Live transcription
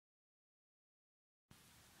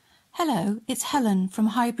Hello, it's Helen from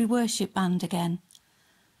Highbury Worship Band again.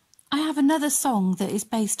 I have another song that is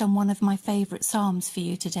based on one of my favourite psalms for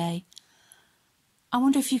you today. I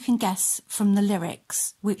wonder if you can guess from the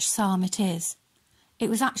lyrics which psalm it is. It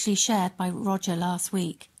was actually shared by Roger last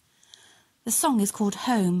week. The song is called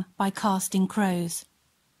Home by Casting Crows.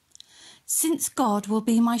 Since God will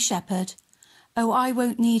be my shepherd, oh, I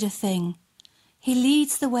won't need a thing. He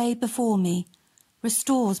leads the way before me,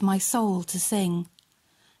 restores my soul to sing.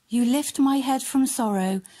 You lift my head from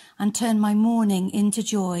sorrow and turn my mourning into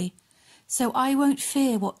joy. So I won't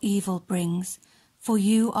fear what evil brings, for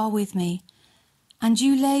you are with me. And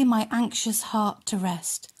you lay my anxious heart to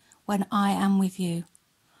rest when I am with you.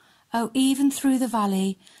 Oh, even through the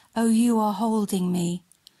valley, oh, you are holding me.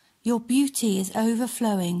 Your beauty is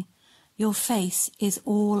overflowing. Your face is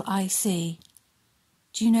all I see.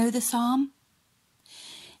 Do you know the psalm?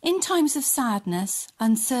 In times of sadness,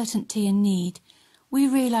 uncertainty and need, we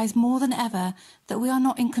realise more than ever that we are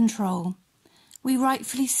not in control. We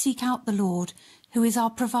rightfully seek out the Lord, who is our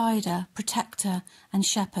provider, protector and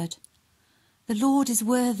shepherd. The Lord is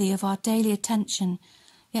worthy of our daily attention,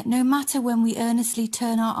 yet no matter when we earnestly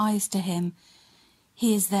turn our eyes to him,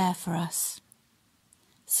 he is there for us.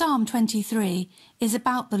 Psalm 23 is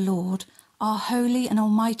about the Lord, our holy and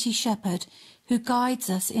almighty shepherd, who guides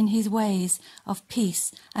us in his ways of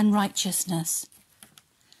peace and righteousness.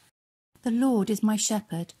 The Lord is my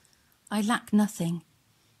shepherd, I lack nothing.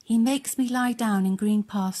 He makes me lie down in green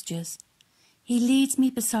pastures. He leads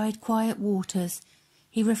me beside quiet waters.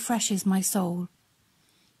 He refreshes my soul.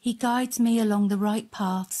 He guides me along the right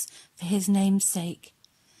paths for his name's sake.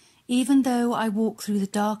 Even though I walk through the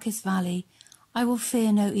darkest valley, I will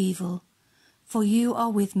fear no evil, for you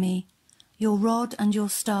are with me. Your rod and your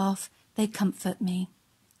staff, they comfort me.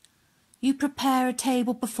 You prepare a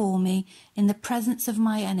table before me in the presence of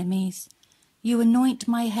my enemies. You anoint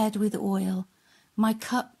my head with oil. My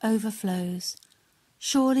cup overflows.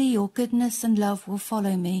 Surely your goodness and love will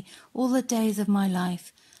follow me all the days of my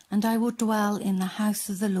life, and I will dwell in the house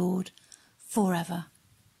of the Lord forever.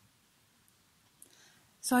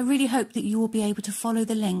 So I really hope that you will be able to follow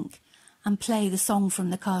the link and play the song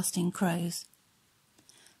from the Casting Crows.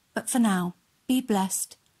 But for now, be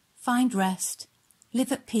blessed, find rest,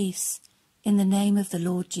 live at peace, in the name of the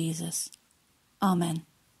Lord Jesus. Amen.